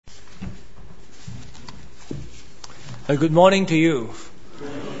Good morning to you.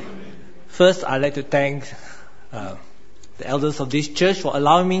 First, I'd like to thank the elders of this church for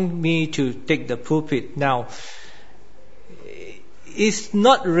allowing me to take the pulpit. Now, it's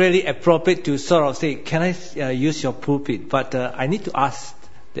not really appropriate to sort of say, can I use your pulpit? But I need to ask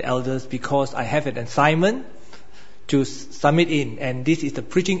the elders because I have an assignment to submit in. And this is the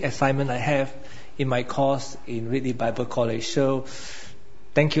preaching assignment I have in my course in Ridley Bible College. So,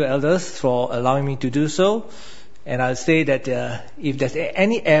 thank you, elders, for allowing me to do so. And I'll say that if there's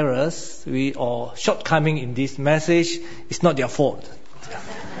any errors or shortcoming in this message, it's not their fault.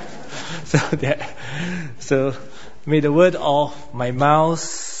 So may the word of my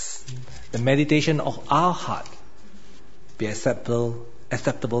mouth, the meditation of our heart, be acceptable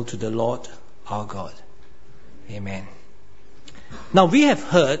to the Lord our God. Amen. Now we have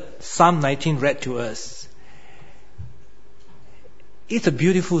heard Psalm 19 read to us. It's a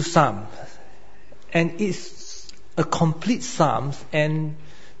beautiful psalm, and it's a complete psalm, and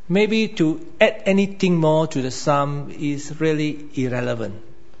maybe to add anything more to the psalm is really irrelevant.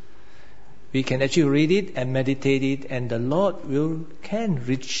 We can actually read it and meditate it, and the Lord can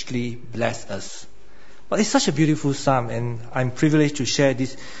richly bless us. But it's such a beautiful psalm, and I'm privileged to share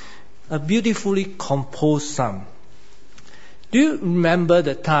this, a beautifully composed psalm. Do you remember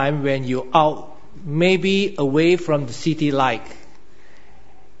the time when you're out, maybe away from the city light,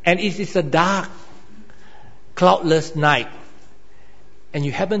 and it is a dark, cloudless night, and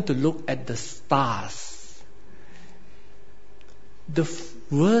you happen to look at the stars? The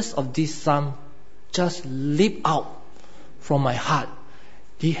words of this psalm just leap out from my heart.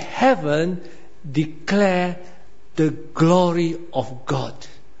 The heaven declare the glory of God.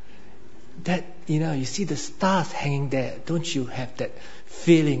 That, you see the stars hanging there. Don't you have that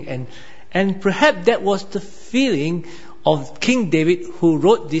feeling? And perhaps that was the feeling of King David, who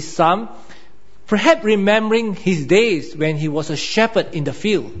wrote this psalm, perhaps remembering his days when he was a shepherd in the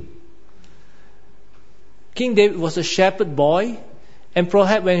field. King David was a shepherd boy, and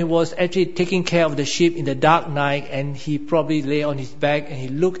perhaps when he was actually taking care of the sheep in the dark night, and he probably lay on his back and he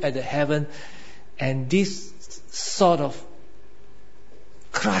looked at the heaven, and this sort of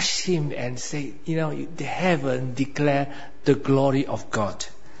crushed him and said, the heaven declare the glory of God.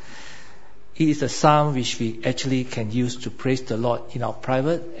 It is a psalm which we actually can use to praise the Lord in our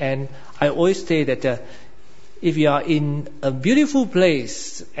private. And I always say that if you are in a beautiful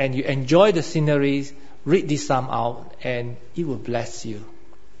place and you enjoy the scenery, read this psalm out and it will bless you.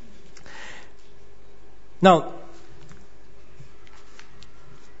 Now,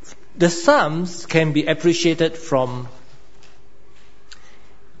 the psalms can be appreciated from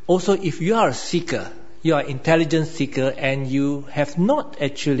also if you are a seeker. You are an intelligence seeker and you have not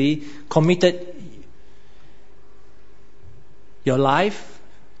actually committed your life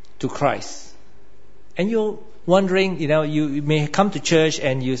to Christ. And you're wondering, you may come to church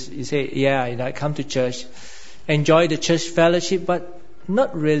and you say, I come to church, enjoy the church fellowship, but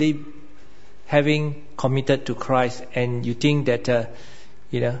not really having committed to Christ. And you think that,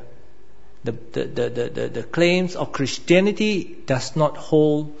 the claims of Christianity does not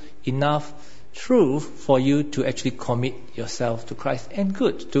hold enough truth for you to actually commit yourself to Christ. And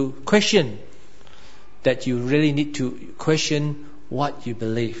good to question that you really need to question what you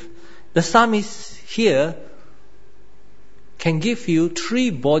believe. The psalmist here can give you 3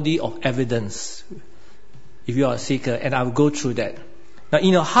 body of evidence if you are a seeker, and I will go through that. Now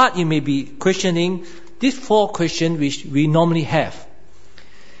in your heart you may be questioning these 4 questions which we normally have.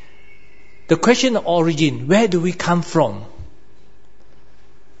 The question of origin, where do we come from?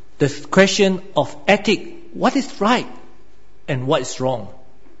 The question of ethics, what is right and what is wrong?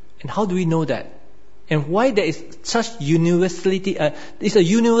 And how do we know that? And why there is such universality, it's a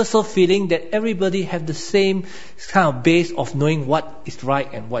universal feeling that everybody have the same kind of base of knowing what is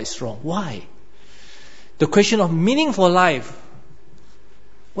right and what is wrong. Why? The question of meaning for life.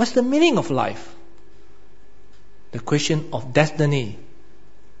 What's the meaning of life? The question of destiny.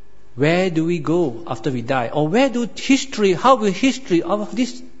 Where do we go after we die? Or how will history of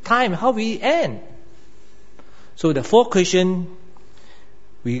this time, how will it end? So the 4 questions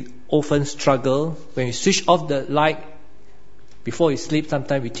we often struggle when we switch off the light before we sleep.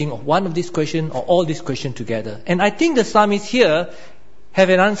 Sometimes we think of one of these questions or all these questions together. And I think the psalmist here have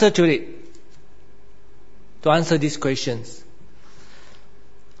an answer to it, to answer these questions.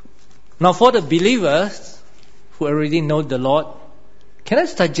 Now for the believers who already know the Lord, can I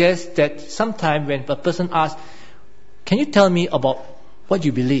suggest that sometime when a person asks, can you tell me about what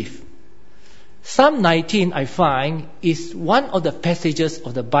you believe? Psalm 19, I find, is one of the passages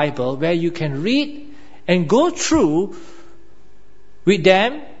of the Bible where you can read and go through with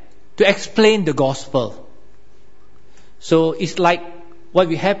them to explain the gospel. So it's like what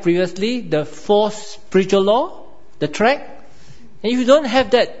we had previously, the 4th spiritual law, the track. And if you don't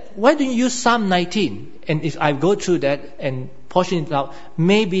have that, why don't you use Psalm 19? And if I go through that and portion it out,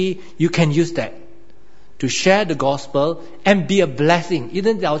 maybe you can use that to share the gospel and be a blessing.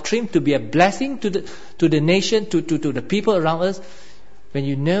 Isn't our dream to be a blessing to the nation, to the people around us? When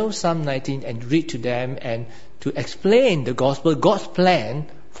you know Psalm 19 and read to them and to explain the gospel, God's plan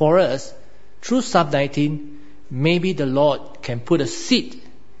for us through Psalm 19, maybe the Lord can put a seed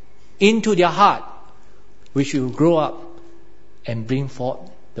into their heart, which will grow up and bring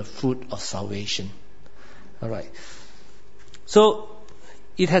forth the fruit of salvation. Alright. So,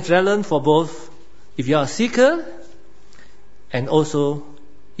 it has relevance for both if you are a seeker and also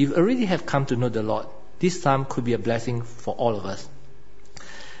if you already have come to know the Lord. This psalm could be a blessing for all of us.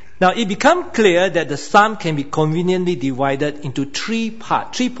 Now, it becomes clear that the psalm can be conveniently divided into three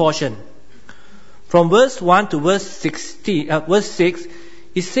portions. From verse 1 to verse 6,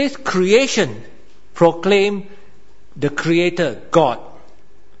 it says creation proclaim the Creator, God.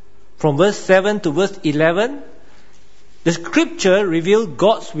 From verse 7 to verse 11, the scripture reveals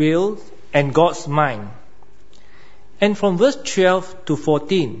God's will and God's mind. And from verse 12 to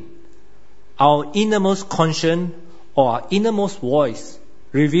 14, our innermost conscience or our innermost voice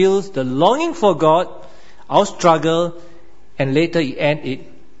reveals the longing for God, our struggle, and later it ends it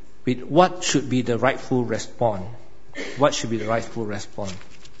with what should be the rightful response. What should be the rightful response?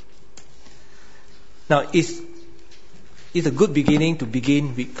 Now, it's a good beginning to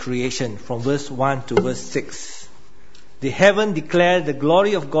begin with creation from verse 1 to verse 6. The heaven declared the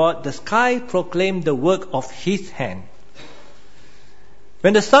glory of God, the sky proclaimed the work of His hand.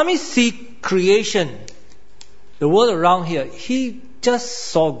 When the psalmist sees creation, the world around here, he just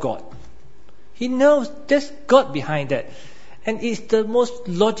saw God. He knows there's God behind that. And it's the most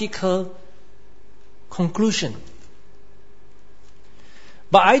logical conclusion.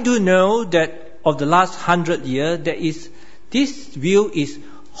 But I do know that of the last 100 years, this view is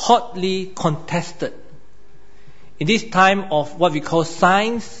hotly contested. In this time of what we call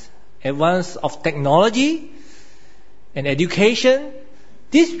science, advance of technology and education,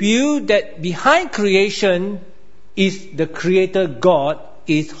 this view that behind creation is the Creator God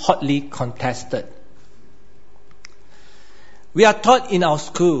is hotly contested. We are taught in our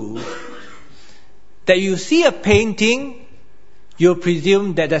school that you see a painting, you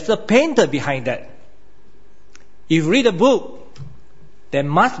presume that there's a painter behind that. If you read a book, there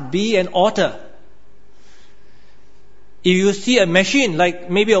must be an author. If you see a machine, like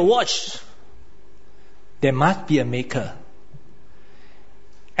maybe a watch, there must be a maker.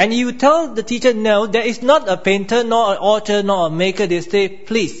 And you tell the teacher, no, there is not a painter, nor an author, nor a maker. They say,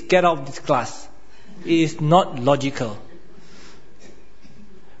 please get out of this class. It is not logical.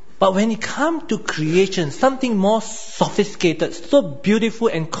 But when it comes to creation, something more sophisticated, so beautiful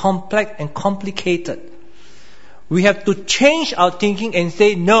and complex and complicated, we have to change our thinking and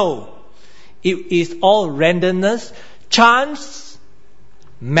say, no, it is all randomness, chance,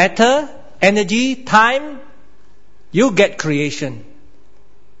 matter, energy, time, you get creation.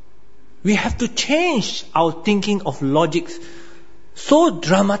 We have to change our thinking of logics so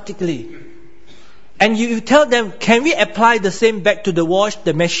dramatically. And you tell them, can we apply the same back to the watch,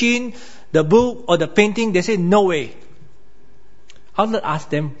 the machine, the book, or the painting? They say, no way. I'll not ask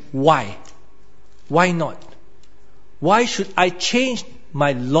them, why? Why not? Why should I change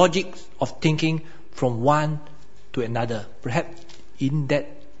my logic of thinking from one to another? Perhaps in that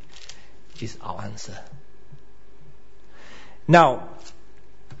is our answer. Now,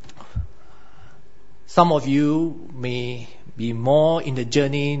 some of you may be more in the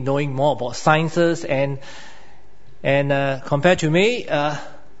journey, knowing more about sciences, and compared to me,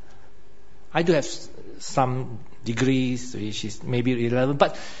 I do have some degrees which is maybe irrelevant,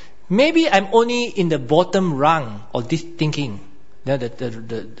 but maybe I'm only in the bottom rung of this thinking.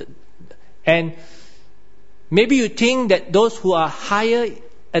 And maybe you think that those who are higher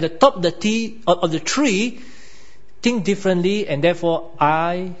at the top of the tree think differently, and therefore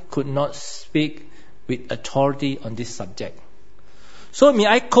I could not speak with authority on this subject. So may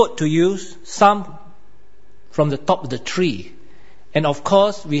I quote to you some from the top of the tree. And of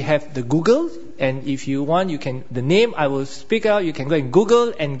course, we have the Google, and if you want, you can, the name I will speak out, you can go and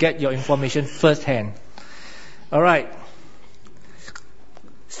Google and get your information firsthand. Alright.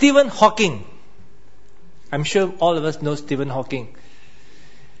 Stephen Hawking. I'm sure all of us know Stephen Hawking.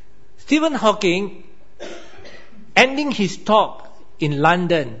 Stephen Hawking, ending his talk in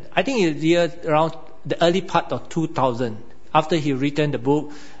London, I think it was around the early part of 2000, after he written the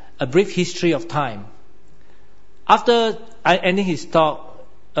book, A Brief History of Time. After ending his talk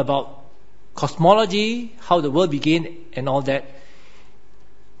about cosmology, how the world began and all that,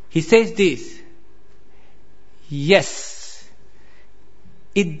 he says this: yes,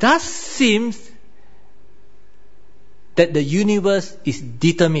 it does seem that the universe is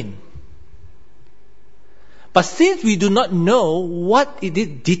determined. But since we do not know what it is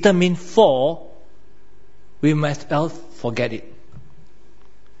determined for, we must well forget it.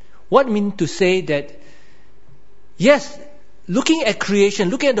 What means to say that, yes, looking at creation,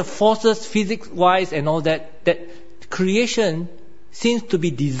 looking at the forces physics-wise and all that, that creation seems to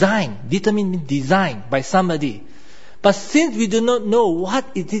be determined by somebody. But since we do not know what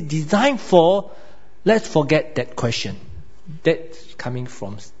it is designed for, let's forget that question. That's coming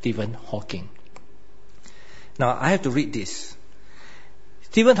from Stephen Hawking. Now, I have to read this.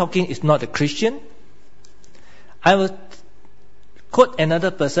 Stephen Hawking is not a Christian. I will quote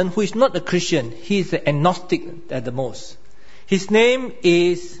another person who is not a Christian. He is an agnostic at the most. His name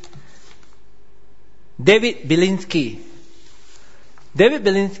is David Belinsky. David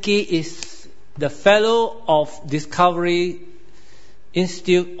Belinsky is the fellow of Discovery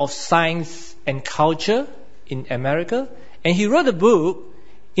Institute of Science and Culture in America, and he wrote a book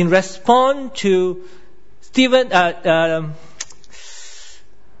in response to Stephen.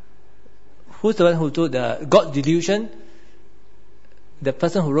 Who's the one who told the God's Delusion? The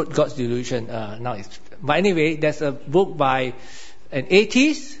person who wrote God's Delusion. But anyway, there's a book by an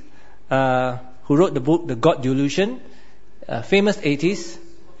atheist who wrote the book The God Delusion. Famous atheist.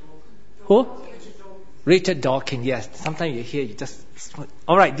 Who? Richard Dawkins. Yes. Sometimes you hear, you just...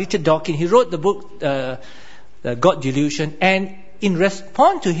 All right, Richard Dawkins. He wrote the book The God Delusion. And in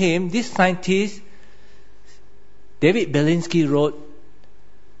response to him, this scientist, David Belinsky, wrote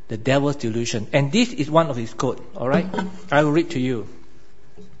The Devil's Delusion. And this is one of his quotes. All right? I will read to you.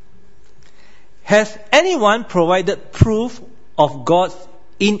 Has anyone provided proof of God's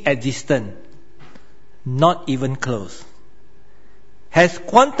inexistence? Not even close. Has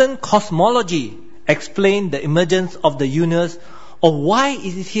quantum cosmology explained the emergence of the universe, or why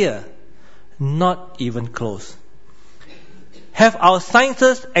is it here? Not even close. Have our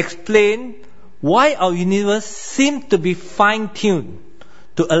sciences explained why our universe seems to be fine-tuned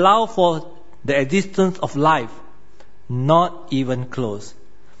to allow for the existence of life? Not even close.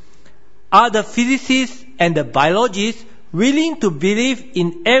 Are the physicists and the biologists willing to believe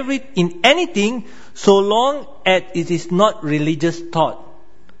in anything so long as it is not religious thought?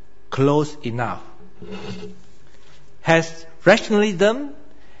 Close enough. Has rationalism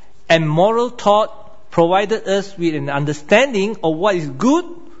and moral thought provided us with an understanding of what is good,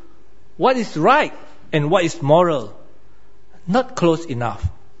 what is right, and what is moral? Not close enough.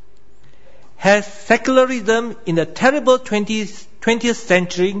 Has secularism in the terrible 20th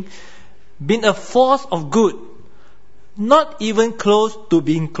century been a force of good? Not even close to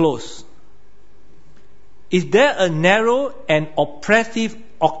being close. Is there a narrow and oppressive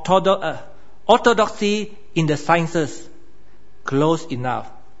orthodoxy in the sciences? Close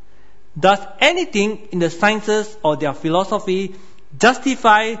enough. Does anything in the sciences or their philosophy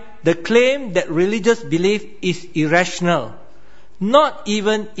justify the claim that religious belief is irrational? Not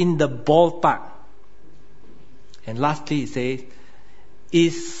even in the ballpark. And lastly, he says,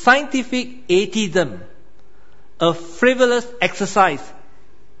 is scientific atheism a frivolous exercise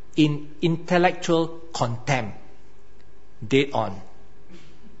in intellectual contempt? Dead on.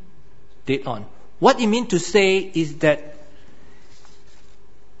 Dead on. What it means to say is that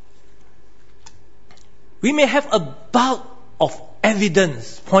we may have a bulk of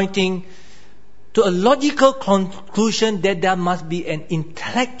evidence pointing to a logical conclusion that there must be an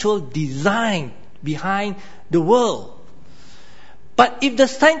intellectual design behind the world. But if the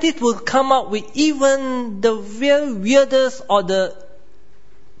scientists will come up with even the very weirdest or the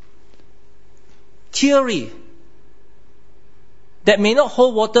theory that may not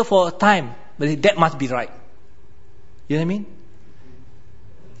hold water for a time, but that must be right. You know what I mean?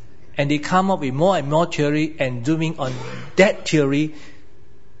 And they come up with more and more theory and zooming on that theory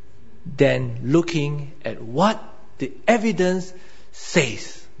than looking at what the evidence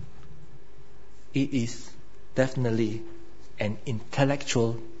says. It is definitely an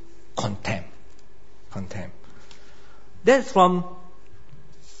intellectual contempt. That's not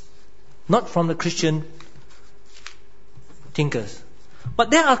from the Christian thinkers.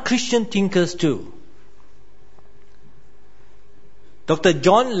 But there are Christian thinkers too. Dr.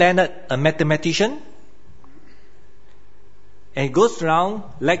 John Leonard, a mathematician, and he goes around,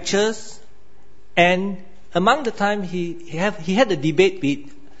 lectures, and among the time he had a debate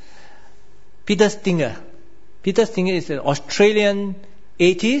with Peter Singer. Peter Singer is an Australian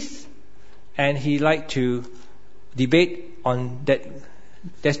atheist, and he liked to debate on that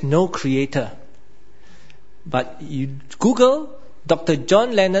There's no creator. But you Google Dr.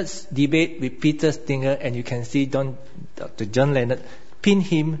 John Leonard's debate with Peter Singer, and you can see Dr. John Leonard pin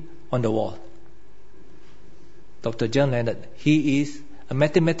him on the wall. Dr. John Leonard, he is a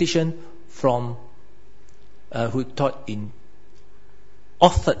mathematician from who taught in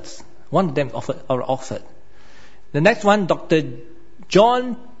Oxford. One of them Oxford. The next one, Dr.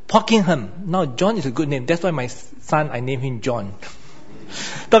 John Pockingham. Now, John is a good name. That's why my son, I named him John.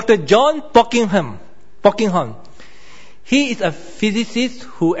 Dr. John Pockingham. He is a physicist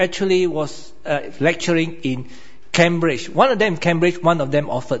who actually was lecturing in Cambridge. One of them Cambridge, one of them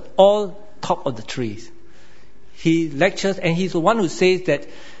Oxford. All top of the trees. He lectures, and he's the one who says that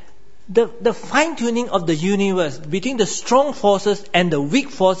the fine-tuning of the universe between the strong forces and the weak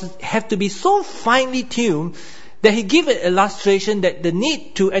forces have to be so finely tuned that he gives an illustration that the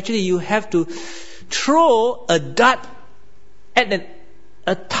need to actually you have to throw a dart at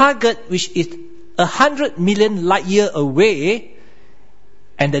a target which is 100 million light year away,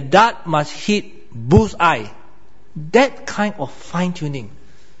 and the dart must hit bullseye. That kind of fine-tuning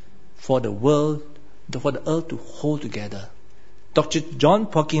for the world, for the earth to hold together. Dr. John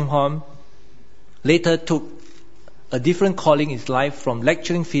Pockingham later took a different calling in his life from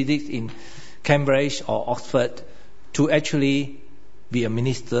lecturing physics in Cambridge or Oxford to actually be a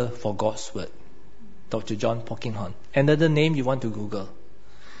minister for God's word. Dr. John Pockingham. Another name you want to Google.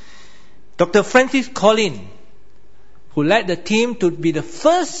 Dr. Francis Collins, who led the team to be the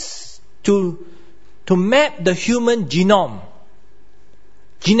first to map the human genome,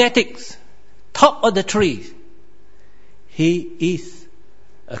 genetics, top of the tree. He is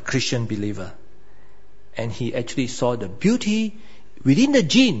a Christian believer, and he actually saw the beauty within the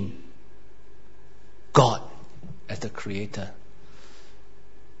gene, God as the creator.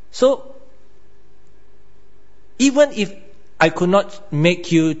 So, even if I could not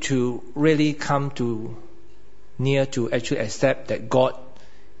make you to really come to near to actually accept that God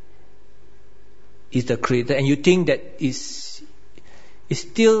is the creator, and you think that is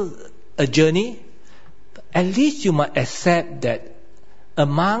still a journey, at least you must accept that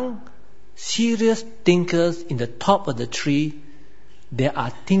among serious thinkers in the top of the tree, there are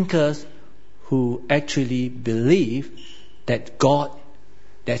thinkers who actually believe that God,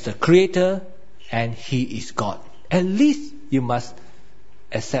 there's a creator, and He is God. At least you must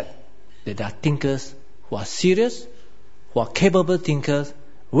accept that there are thinkers who are serious, who are capable thinkers,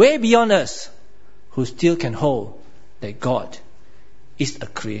 way beyond us, who still can hold that God is a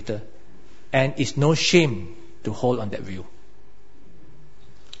creator, and it's no shame to hold on that view.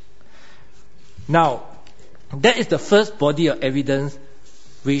 Now, that is the first body of evidence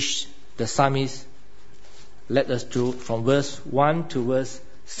which the psalmist led us to from verse 1 to verse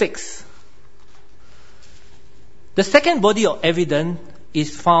 6. The second body of evidence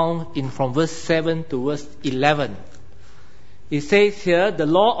is found in from verse 7 to verse 11. It says here, the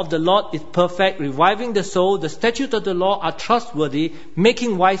law of the Lord is perfect, reviving the soul. The statutes of the law are trustworthy,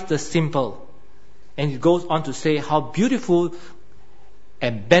 making wise the simple. And it goes on to say how beautiful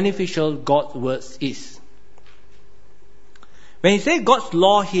and beneficial God's word is. When he says God's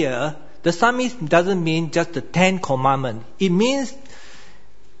law here, the psalmist doesn't mean just the 10 commandments. It means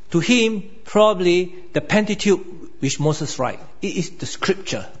to him probably the Pentateuch which Moses wrote. It is the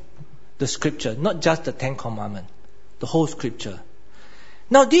scripture, not just the 10 commandments, the whole scripture.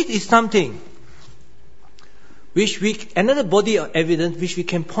 Now this is something which another body of evidence which we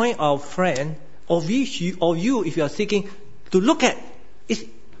can point our friend or you, if you are seeking to look at, is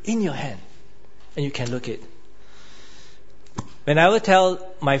in your hand, and you can look at it. When I will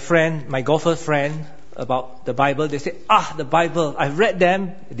tell my friend, my golfer friend, about the Bible, they say, the Bible, I've read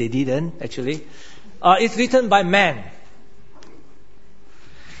them. They didn't, actually. It's written by man.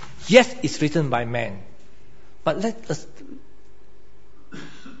 Yes, it's written by man. But let us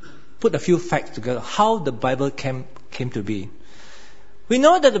put a few facts together, how the Bible came to be. We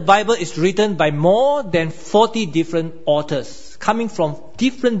know that the Bible is written by more than 40 different authors, coming from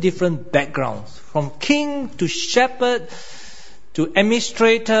different backgrounds, from king to shepherd, to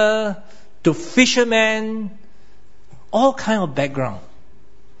administrator, to fisherman, all kind of background.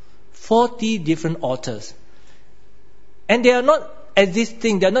 40 different authors. And they are not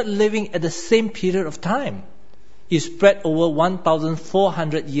existing, they are not living at the same period of time. It's spread over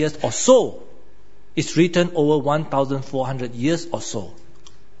 1,400 years or so. It's written over 1,400 years or so.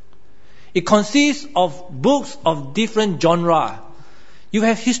 It consists of books of different genre. You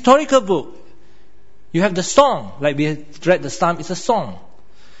have historical book. You have the song, like we read the Psalm, it's a song.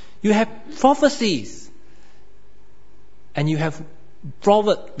 You have prophecies. And you have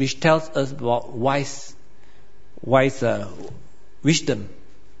proverb which tells us about wise wisdom.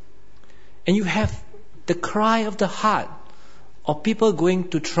 And you have the cry of the heart of people going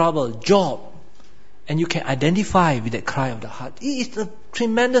to trouble, job, and you can identify with that cry of the heart. It is a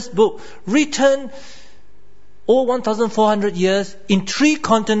tremendous book, written over 1,400 years in 3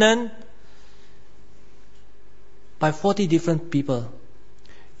 continents by 40 different people.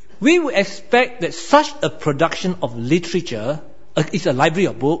 We would expect that such a production of literature, it's a library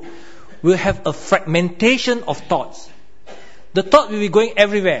of books, will have a fragmentation of thoughts. The thought will be going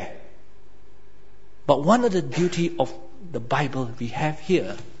everywhere. But one of the beauty of the Bible we have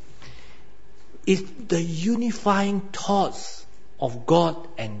here is the unifying thoughts of God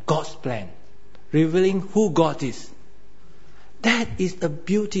and God's plan, revealing who God is. That is the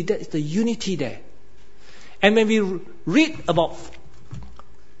beauty, that is the unity there. And when we read about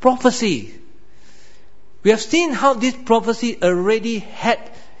prophecy, we have seen how this prophecy already had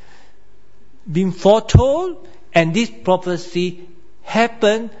been foretold, and this prophecy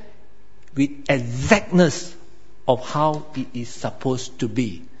happened with exactness of how it is supposed to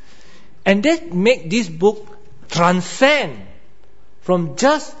be. And that makes this book transcend from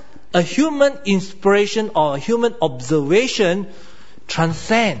just a human inspiration or a human observation,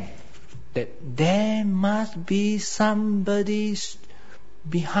 transcend that there must be somebody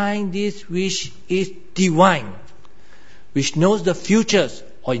behind this which is divine, which knows the futures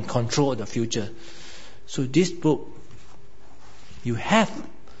or in control of the future. So this book, you have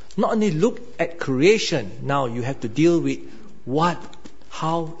not only look at creation, now you have to deal with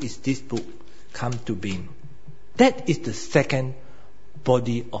how is this book come to being. That is the second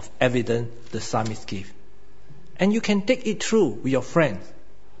body of evidence the psalmist gives. And you can take it through with your friends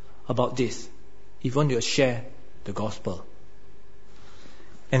about this, if you want to share the gospel.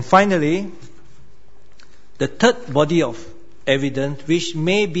 And finally, the third body of evidence, which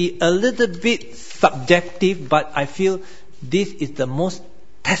may be a little bit subjective, but I feel this is the most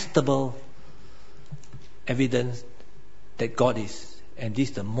testable evidence that God is. And this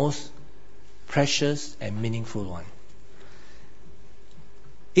is the most precious and meaningful one.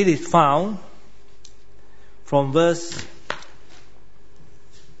 It is found from verse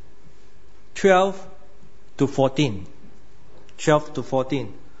 12 to 14. 12 to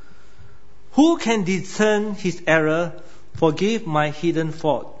 14. Who can discern his error? Forgive my hidden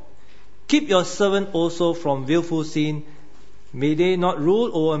fault. Keep your servant also from willful sin. May they not rule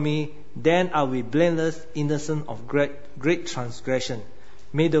over me. Then I will be blameless, innocent of great transgression.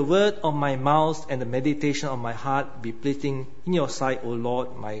 May the word of my mouth and the meditation of my heart be pleasing in your sight, O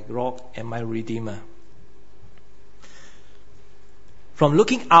Lord, my rock and my redeemer. From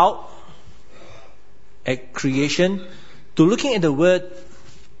looking out at creation to looking at the word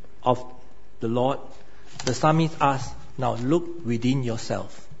of the Lord, the psalmist asks, now look within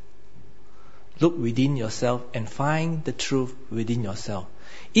yourself. Look within yourself and find the truth within yourself.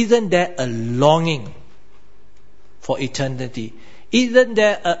 Isn't there a longing for eternity? Isn't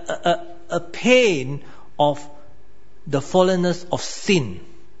there a pain of the fallenness of sin?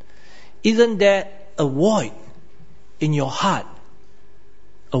 Isn't there a void in your heart?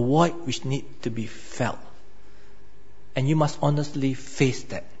 A void which needs to be felt. And you must honestly face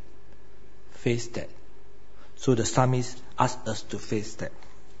that. Face that. So the psalmist asks us to face that.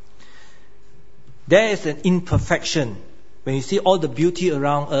 There is an imperfection when you see all the beauty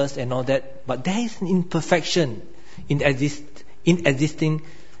around us and all that, but there is an imperfection in existence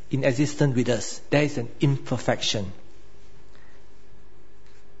with us. There is an imperfection.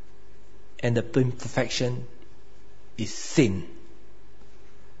 And the imperfection is sin.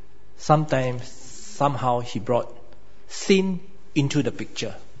 Sometimes, somehow he brought sin into the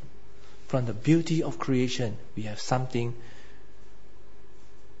picture. From the beauty of creation, we have something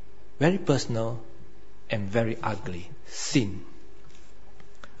very personal and very ugly. Sin.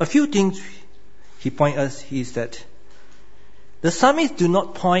 A few things he points us is that the psalmist do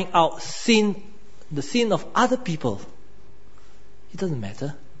not point out sin, the sin of other people. It doesn't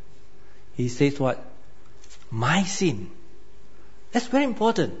matter. He says what? My sin. That's very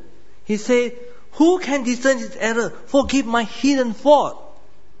important. He says, who can discern his error? Forgive my hidden fault.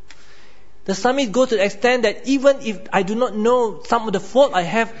 The psalmist goes to the extent that even if I do not know some of the fault I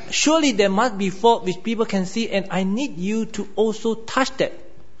have, surely there must be fault which people can see, and I need you to also touch that.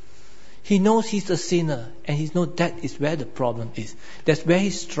 He knows he's a sinner, and he knows that is where the problem is. That's where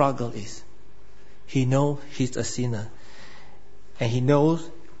his struggle is. He knows he's a sinner. And he knows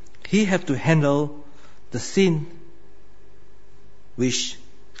he has to handle the sin which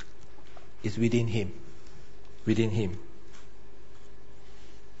is within him. Within him.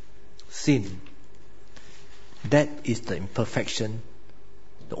 Sin. That is the imperfection.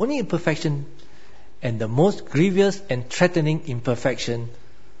 The only imperfection and the most grievous and threatening imperfection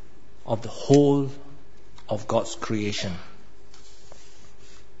of the whole of God's creation.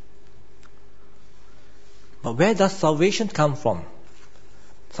 But where does salvation come from?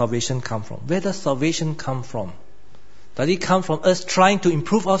 Where does salvation come from? Does it come from us trying to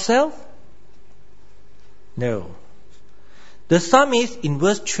improve ourselves? No. The psalmist in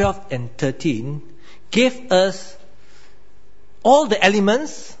verse 12 and 13 gave us all the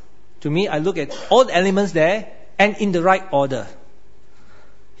elements. To me, I look at all the elements there and in the right order.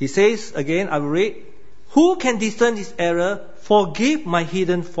 He says, again, I will read, "Who can discern his error? Forgive my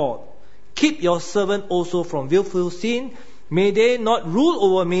hidden fault. Keep your servant also from willful sin. May they not rule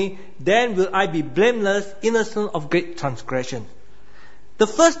over me. Then will I be blameless, innocent of great transgression." The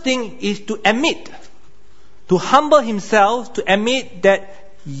first thing is to admit, to humble himself, to admit that,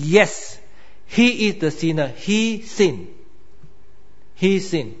 yes, he is the sinner. He sinned. He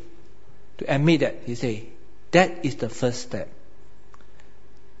sinned. To admit that, he say, that is the first step.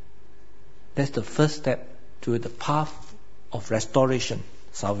 That's the first step to the path of restoration,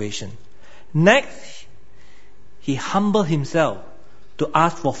 salvation. Next, he humbled himself to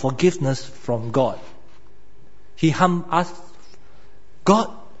ask for forgiveness from God. He asked God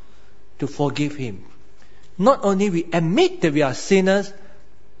to forgive him. Not only we admit that we are sinners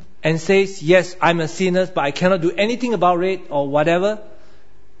and says, yes, I'm a sinner, but I cannot do anything about it or whatever.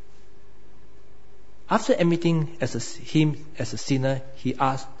 After admitting him as a sinner, he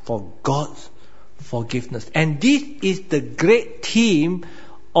asked for God's forgiveness. And this is the great theme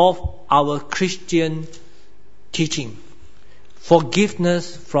of our Christian teaching.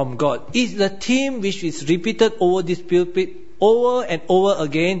 Forgiveness from God. It's the theme which is repeated over this pulpit over and over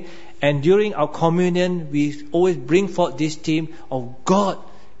again. And during our communion, we always bring forth this theme of God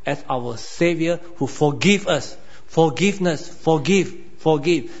as our Savior who forgives us. Forgiveness, forgive.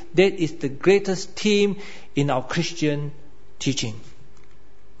 That is the greatest theme in our Christian teaching.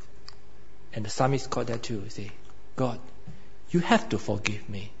 And the psalmist called that too. He say, God, you have to forgive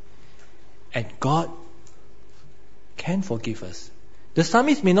me. And God can forgive us. The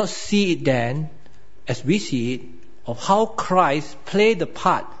psalmist may not see it then, as we see it, of how Christ played the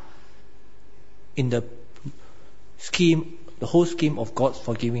part in the scheme, the whole scheme of God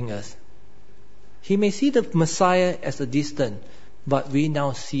forgiving us. He may see the Messiah as a distant, but we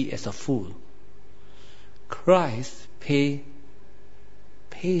now see as a full. Christ pays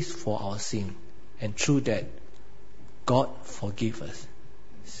for our sin, and through that, God forgives us.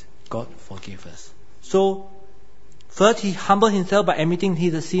 God forgives us. So, first he humbled himself by admitting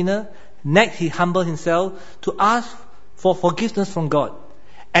he's a sinner. Next, he humbled himself to ask for forgiveness from God.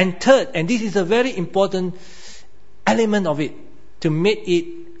 And third, and this is a very important element of it, to make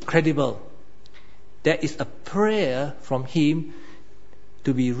it credible, there is a prayer from him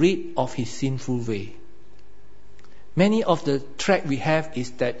to be rid of his sinful way. Many of the track we have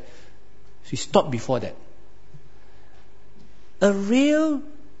is that we stop before that. A real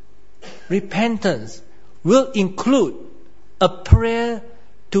repentance will include a prayer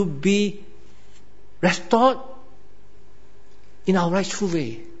to be restored in our rightful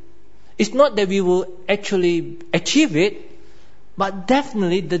way. It's not that we will actually achieve it, but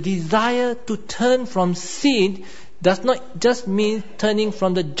definitely the desire to turn from sin does not just mean turning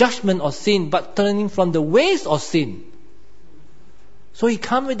from the judgment of sin, but turning from the ways of sin. So he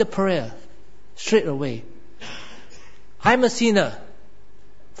comes with the prayer straight away. I'm a sinner.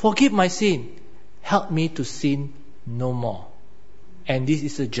 Forgive my sin. Help me to sin no more. And this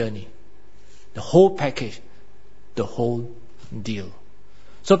is a journey. The whole package. The whole deal.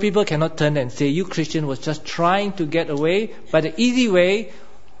 So people cannot turn and say, you Christian was just trying to get away by the easy way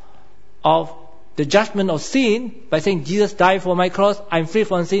of the judgment of sin by saying, Jesus died for my cross, I'm free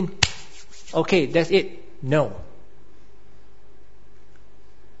from sin. Okay, that's it. No.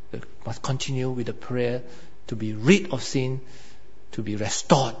 We must continue with the prayer to be rid of sin, to be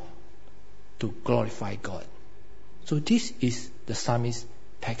restored, to glorify God. So this is the psalmist's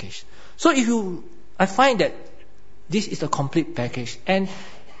package. So I find that this is a complete package. And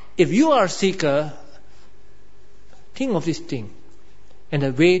if you are a seeker, think of this thing and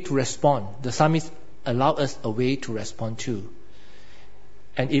a way to respond. The psalmist allows us a way to respond to.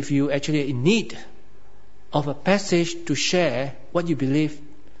 And if you actually are in need of a passage to share what you believe,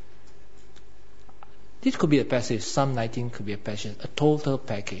 this could be a passage. Psalm 19 could be a passage, a total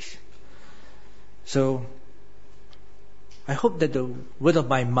package. So I hope that the word of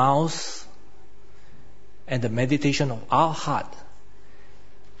my mouth and the meditation of our heart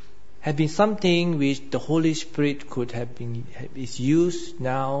have been something which the Holy Spirit could have been is used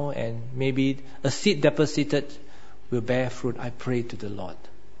now, and maybe a seed deposited will bear fruit. I pray to the Lord.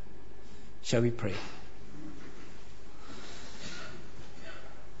 Shall we pray?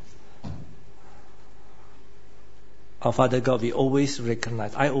 Our Father God, I always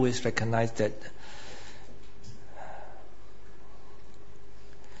recognize that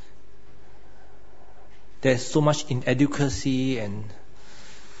there's so much inadequacy and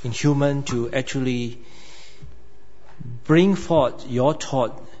inhuman to actually bring forth your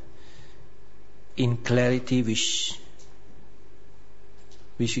thought in clarity which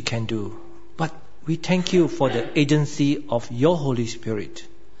we can do. But we thank you for the agency of your Holy Spirit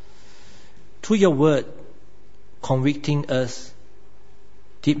through your word, convicting us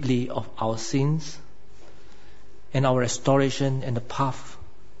deeply of our sins and our restoration and the path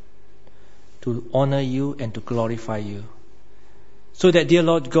to honor you and to glorify you. So that, dear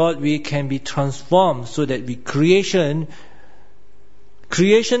Lord God, we can be transformed, so that creation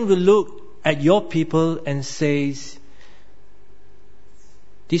will look at your people and says,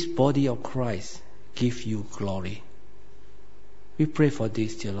 this body of Christ give you glory. We pray for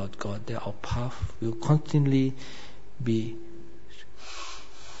this, dear Lord God, that our path will continually be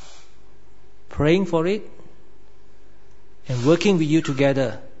praying for it and working with you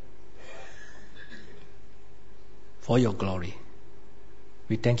together for your glory.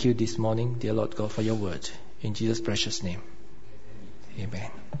 We thank you this morning, dear Lord God, for your word. In Jesus' precious name.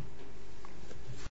 Amen.